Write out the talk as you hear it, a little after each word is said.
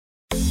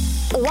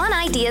Want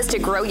ideas to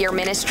grow your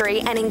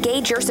ministry and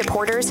engage your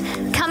supporters?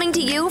 Coming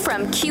to you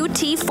from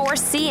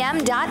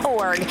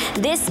QT4CM.org,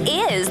 this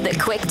is the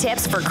Quick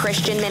Tips for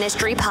Christian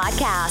Ministry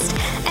podcast.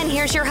 And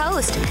here's your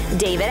host,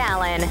 David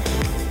Allen.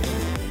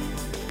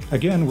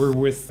 Again, we're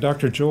with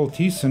Dr. Joel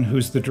Thiessen,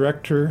 who's the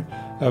director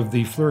of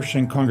the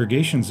Flourishing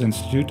Congregations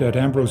Institute at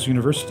Ambrose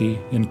University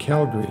in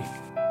Calgary.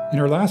 In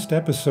our last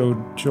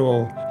episode,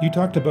 Joel, you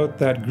talked about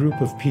that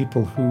group of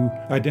people who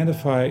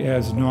identify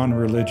as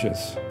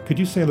non-religious. Could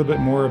you say a little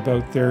bit more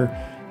about their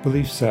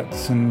belief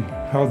sets and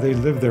how they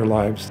live their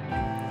lives?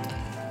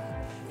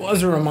 Well,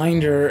 as a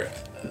reminder,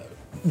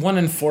 1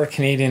 in 4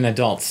 Canadian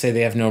adults say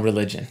they have no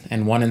religion,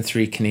 and 1 in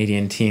 3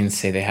 Canadian teens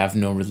say they have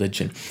no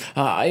religion.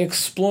 I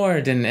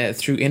explored and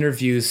through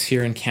interviews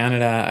here in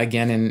Canada,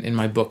 again in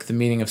my book, The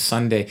Meaning of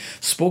Sunday,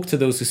 spoke to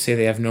those who say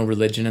they have no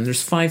religion, and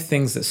there's 5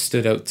 things that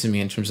stood out to me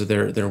in terms of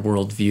their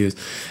worldviews.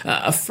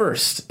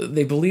 First,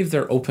 they believe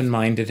they're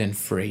open-minded and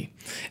free.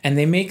 And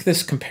they make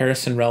this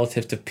comparison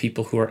relative to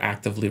people who are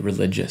actively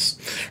religious,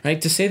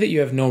 right? To say that you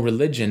have no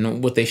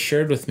religion, what they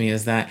shared with me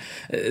is that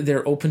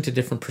they're open to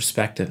different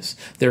perspectives.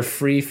 They're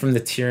free from the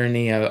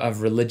tyranny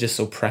of religious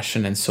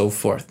oppression and so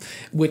forth,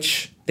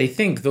 which they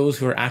think those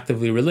who are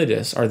actively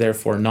religious are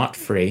therefore not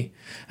free,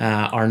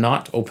 are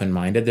not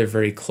open-minded, they're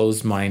very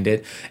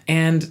closed-minded.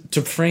 And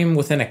to frame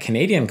within a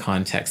Canadian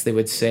context, they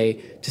would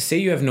say, to say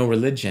you have no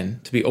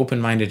religion, to be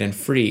open-minded and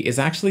free, is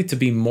actually to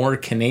be more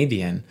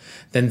Canadian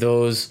than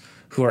those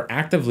who are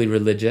actively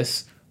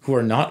religious, who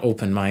are not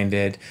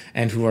open-minded,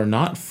 and who are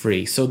not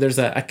free. So there's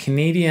a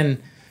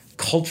Canadian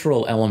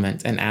cultural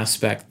element and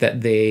aspect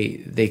that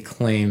they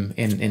claim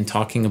in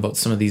talking about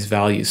some of these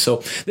values.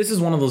 So this is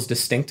one of those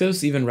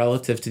distinctives, even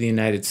relative to the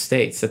United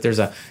States, that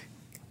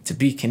to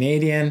be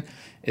Canadian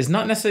is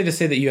not necessarily to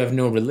say that you have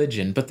no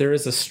religion, but there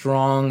is a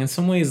strong, in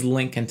some ways,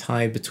 link and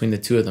tie between the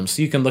two of them.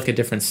 So you can look at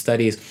different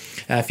studies.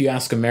 If you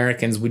ask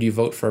Americans, would you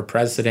vote for a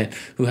president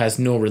who has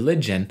no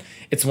religion?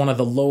 It's one of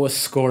the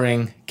lowest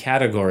scoring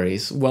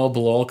categories, well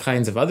below all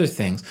kinds of other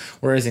things.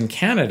 Whereas in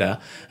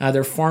Canada,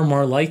 they're far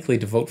more likely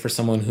to vote for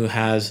someone who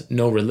has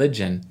no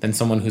religion than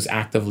someone who's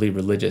actively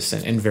religious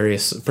in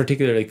various,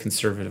 particularly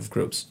conservative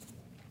groups.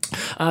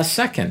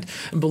 Second,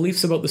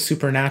 beliefs about the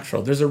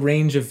supernatural. There's a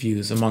range of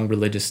views among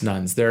religious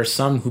nuns. There are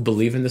some who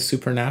believe in the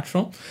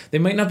supernatural. They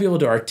might not be able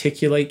to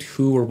articulate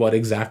who or what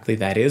exactly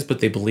that is, but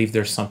they believe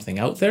there's something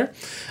out there.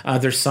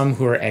 There's some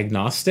who are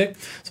agnostic.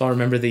 So I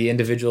remember the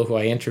individual who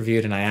I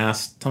interviewed and I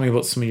asked, tell me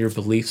about some of your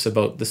beliefs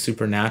about the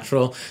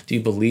supernatural. Do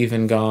you believe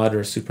in God or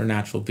a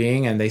supernatural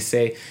being? And they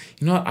say,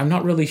 you know what, I'm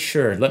not really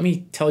sure. Let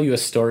me tell you a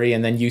story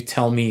and then you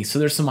tell me. So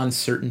there's some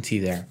uncertainty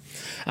there.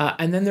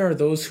 And then there are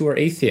those who are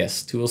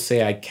atheists who will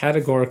say, I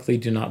categorically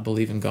do not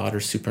believe in God or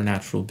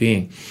supernatural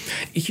being.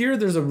 Here,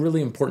 there's a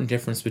really important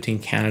difference between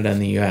Canada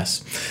and the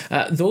US.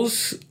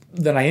 Those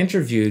that I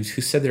interviewed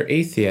who said they're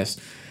atheists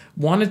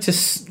wanted to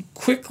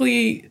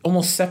quickly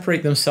almost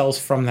separate themselves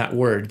from that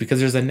word because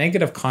there's a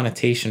negative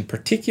connotation,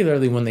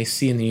 particularly when they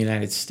see in the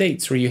United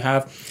States, where you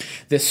have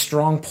this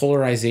strong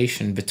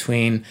polarization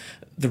between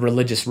the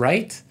religious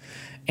right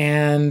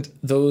and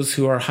those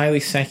who are highly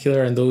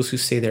secular and those who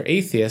say they're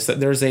atheists, that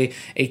there's a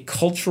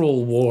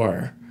cultural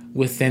war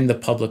within the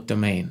public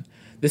domain.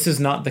 This is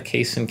not the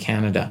case in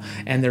Canada.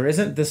 And there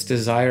isn't this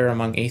desire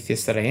among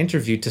atheists that I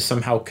interviewed to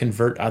somehow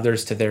convert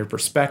others to their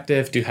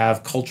perspective, to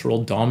have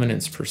cultural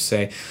dominance per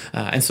se.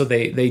 And so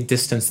they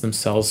distance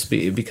themselves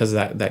because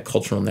of that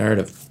cultural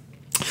narrative.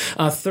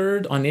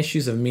 Third, on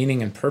issues of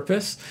meaning and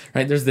purpose,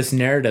 right? There's this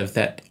narrative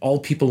that all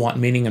people want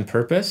meaning and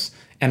purpose,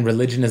 and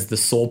religion is the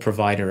sole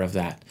provider of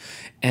that.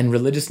 And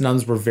religious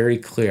nuns were very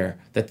clear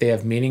that they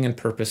have meaning and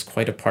purpose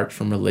quite apart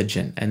from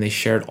religion. And they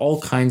shared all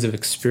kinds of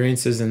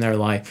experiences in their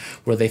life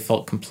where they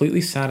felt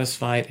completely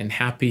satisfied and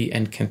happy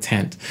and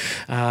content.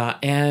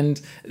 And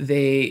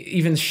they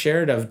even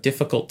shared of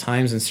difficult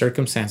times and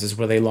circumstances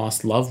where they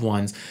lost loved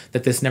ones,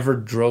 that this never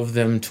drove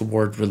them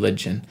toward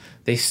religion.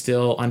 They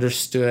still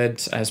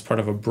understood as part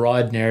of a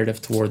broad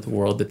narrative toward the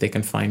world that they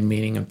can find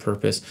meaning and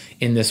purpose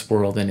in this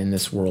world and in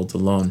this world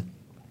alone.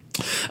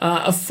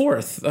 A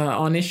fourth,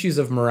 on issues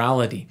of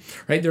morality,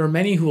 right? There are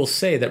many who will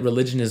say that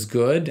religion is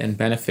good and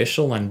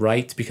beneficial and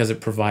right because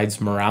it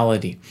provides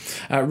morality.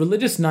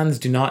 Religious nuns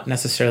do not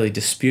necessarily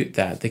dispute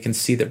that. They can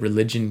see that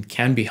religion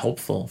can be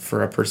helpful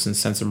for a person's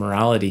sense of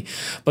morality,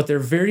 but they're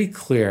very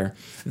clear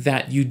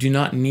that you do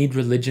not need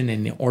religion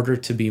in order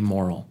to be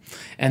moral.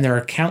 And there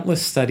are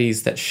countless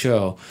studies that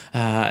show,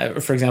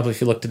 for example,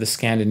 if you look to the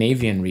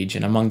Scandinavian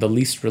region, among the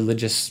least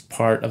religious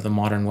part of the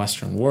modern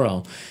Western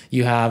world,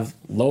 you have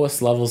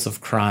lowest levels of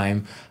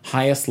crime,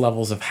 highest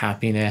levels of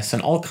happiness,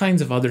 and all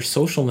kinds of other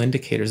social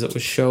indicators that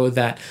would show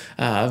that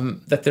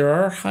that there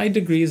are high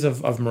degrees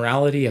of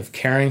morality, of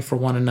caring for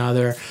one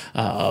another,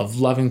 of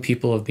loving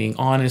people, of being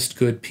honest,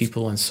 good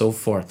people, and so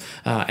forth.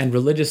 And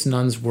religious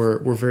nuns were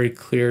very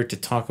clear to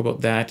talk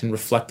about that and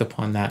reflect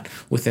upon that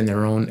within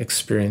their own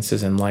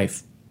experiences in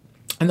life.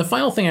 And the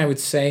final thing I would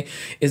say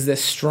is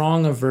this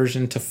strong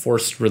aversion to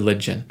forced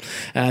religion,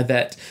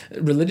 that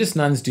religious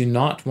nuns do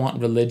not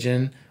want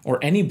religion or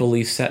any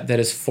belief set that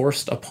is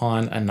forced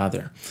upon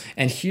another.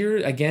 And here,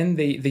 again,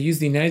 they use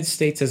the United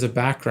States as a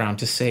background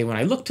to say, when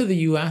I look to the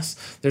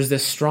US, there's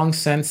this strong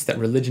sense that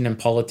religion and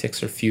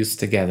politics are fused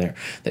together,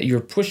 that you're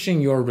pushing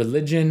your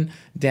religion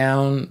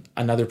down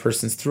another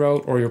person's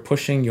throat, or you're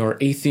pushing your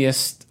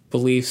atheist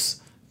beliefs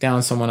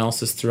down someone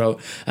else's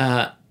throat.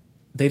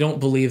 They don't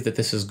believe that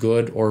this is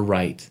good or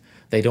right.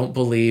 They don't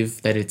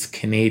believe that it's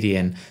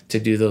Canadian to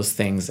do those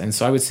things. And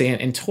so I would say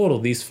in total,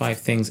 these 5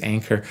 things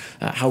anchor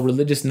how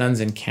religious nuns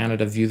in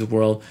Canada view the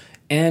world.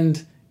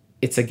 And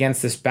it's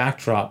against this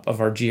backdrop of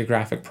our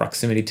geographic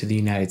proximity to the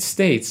United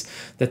States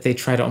that they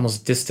try to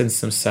almost distance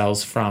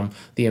themselves from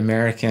the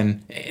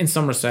American, in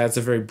some respects,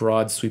 a very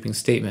broad, sweeping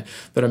statement,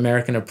 but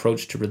American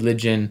approach to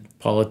religion,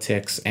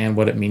 politics, and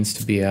what it means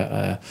to be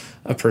a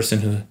person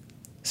who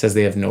says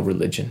they have no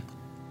religion.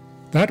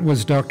 That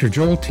was Dr.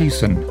 Joel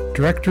Thiessen,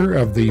 Director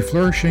of the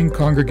Flourishing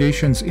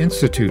Congregations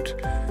Institute.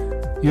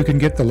 You can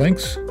get the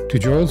links to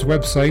Joel's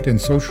website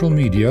and social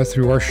media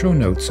through our show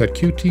notes at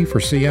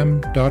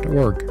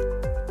qt4cm.org.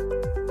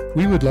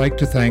 We would like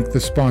to thank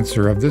the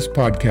sponsor of this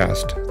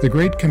podcast, the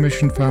Great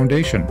Commission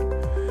Foundation.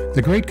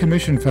 The Great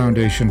Commission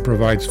Foundation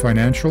provides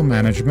financial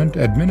management,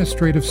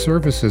 administrative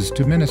services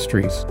to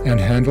ministries, and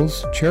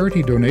handles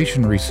charity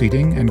donation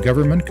receipting and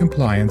government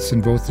compliance in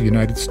both the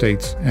United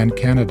States and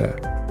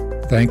Canada.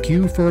 Thank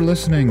you for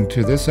listening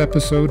to this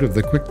episode of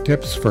the Quick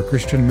Tips for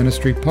Christian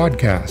Ministry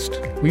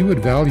podcast. We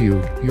would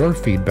value your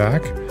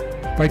feedback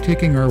by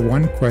taking our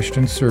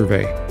 1-question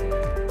survey.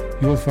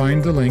 You will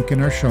find the link in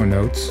our show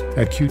notes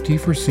at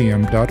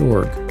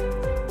qt4cm.org.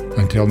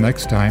 Until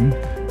next time,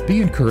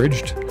 be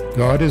encouraged.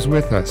 God is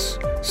with us.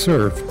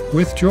 Serve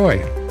with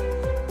joy.